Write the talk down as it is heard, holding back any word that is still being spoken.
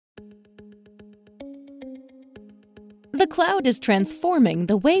The cloud is transforming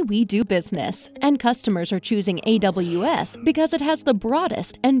the way we do business, and customers are choosing AWS because it has the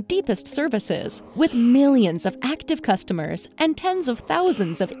broadest and deepest services, with millions of active customers and tens of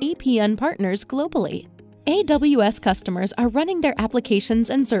thousands of APN partners globally. AWS customers are running their applications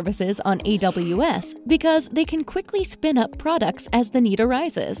and services on AWS because they can quickly spin up products as the need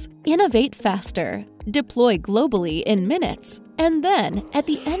arises, innovate faster, deploy globally in minutes, and then, at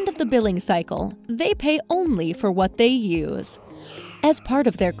the end of the billing cycle, they pay only for what they use. As part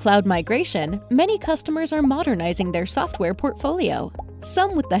of their cloud migration, many customers are modernizing their software portfolio,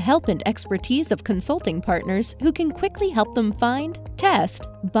 some with the help and expertise of consulting partners who can quickly help them find, test,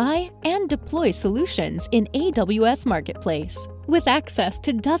 buy, and deploy solutions in AWS Marketplace. With access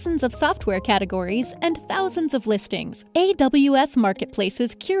to dozens of software categories and thousands of listings, AWS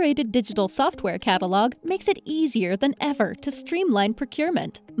Marketplace's curated digital software catalog makes it easier than ever to streamline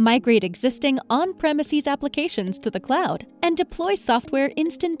procurement, migrate existing on-premises applications to the cloud, and deploy software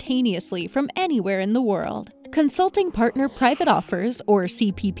instantaneously from anywhere in the world. Consulting Partner Private Offers, or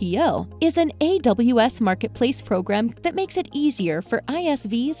CPPO, is an AWS Marketplace program that makes it easier for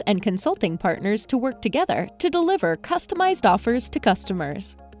ISVs and consulting partners to work together to deliver customized offers to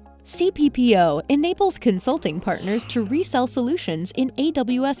customers. CPPO enables consulting partners to resell solutions in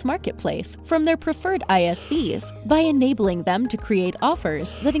AWS Marketplace from their preferred ISVs by enabling them to create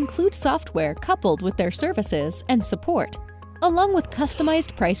offers that include software coupled with their services and support, along with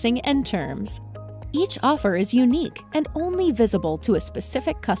customized pricing and terms. Each offer is unique and only visible to a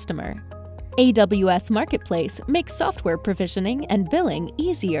specific customer. AWS Marketplace makes software provisioning and billing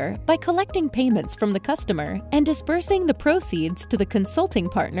easier by collecting payments from the customer and dispersing the proceeds to the consulting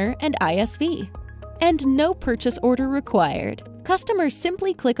partner and ISV. And no purchase order required. Customers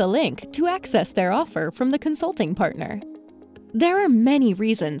simply click a link to access their offer from the consulting partner. There are many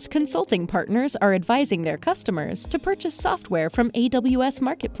reasons consulting partners are advising their customers to purchase software from AWS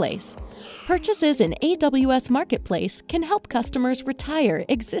Marketplace. Purchases in AWS Marketplace can help customers retire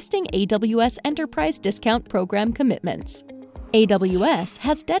existing AWS Enterprise Discount Program commitments. AWS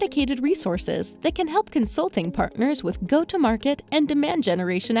has dedicated resources that can help consulting partners with go-to-market and demand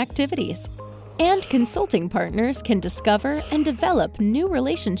generation activities. And consulting partners can discover and develop new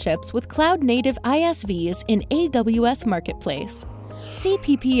relationships with cloud-native ISVs in AWS Marketplace.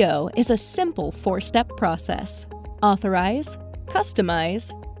 CPPO is a simple four-step process: authorize,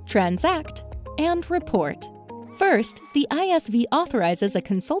 customize, transact, and report. First, the ISV authorizes a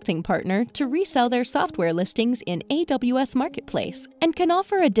consulting partner to resell their software listings in AWS Marketplace and can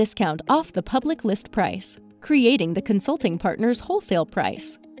offer a discount off the public list price, creating the consulting partner's wholesale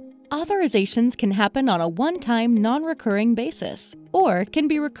price. Authorizations can happen on a one-time, non-recurring basis, or can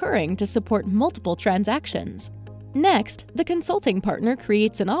be recurring to support multiple transactions. Next, the consulting partner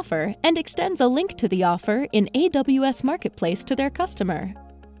creates an offer and extends a link to the offer in AWS Marketplace to their customer.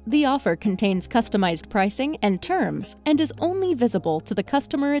 The offer contains customized pricing and terms and is only visible to the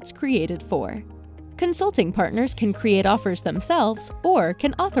customer it's created for. Consulting partners can create offers themselves or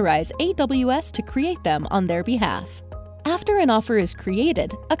can authorize AWS to create them on their behalf. After an offer is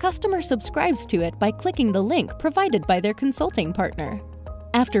created, a customer subscribes to it by clicking the link provided by their consulting partner.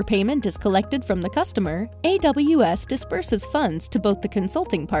 After payment is collected from the customer, AWS disperses funds to both the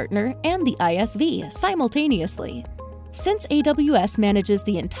consulting partner and the ISV simultaneously. Since AWS manages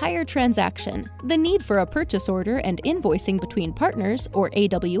the entire transaction, the need for a purchase order and invoicing between partners, or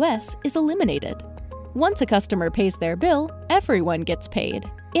AWS, is eliminated. Once a customer pays their bill, everyone gets paid.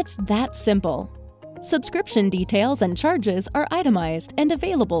 It's that simple. Subscription details and charges are itemized and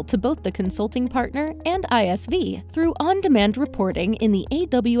available to both the consulting partner and ISV through on-demand reporting in the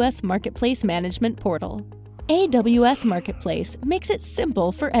AWS Marketplace Management Portal. AWS Marketplace makes it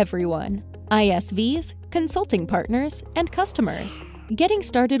simple for everyone: ISVs, consulting partners, and customers. Getting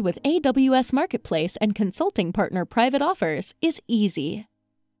started with AWS Marketplace and consulting partner private offers is easy.